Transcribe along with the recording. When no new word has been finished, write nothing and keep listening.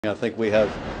I think we have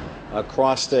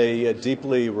crossed a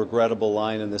deeply regrettable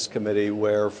line in this committee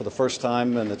where, for the first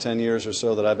time in the 10 years or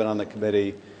so that I've been on the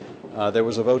committee, there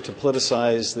was a vote to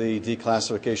politicize the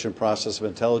declassification process of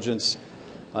intelligence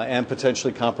and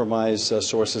potentially compromise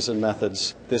sources and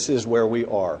methods. This is where we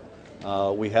are.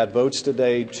 We had votes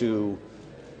today to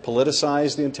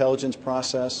politicize the intelligence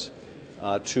process,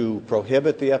 to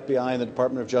prohibit the FBI and the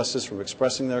Department of Justice from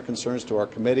expressing their concerns to our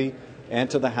committee and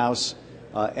to the House,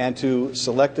 and to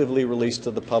selectively release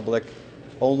to the public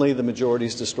only the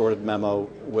majority's distorted memo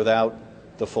without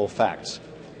the full facts.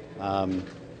 A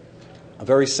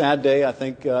very sad day, I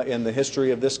think, in the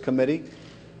history of this committee.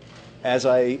 As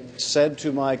I said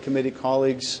to my committee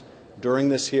colleagues during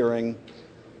this hearing,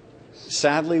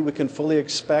 sadly, we can fully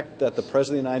expect that the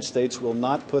President of the United States will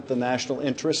not put the national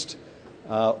interest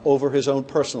over his own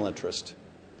personal interest.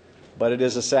 But it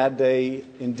is a sad day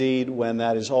indeed when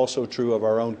that is also true of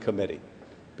our own committee,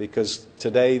 because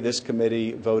today this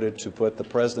committee voted to put the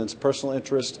President's personal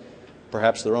interest,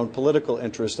 perhaps their own political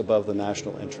interest, above the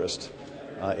national interest,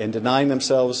 in denying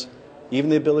themselves even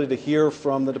the ability to hear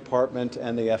from the Department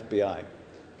and the FBI.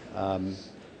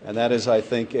 And that is, I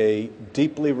think, a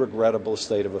deeply regrettable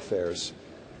state of affairs.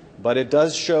 But it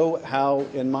does show how,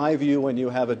 in my view, when you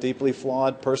have a deeply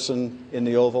flawed person in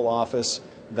the Oval Office,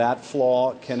 that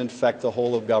flaw can infect the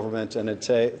whole of government, and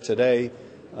today,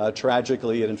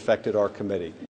 tragically, it infected our committee.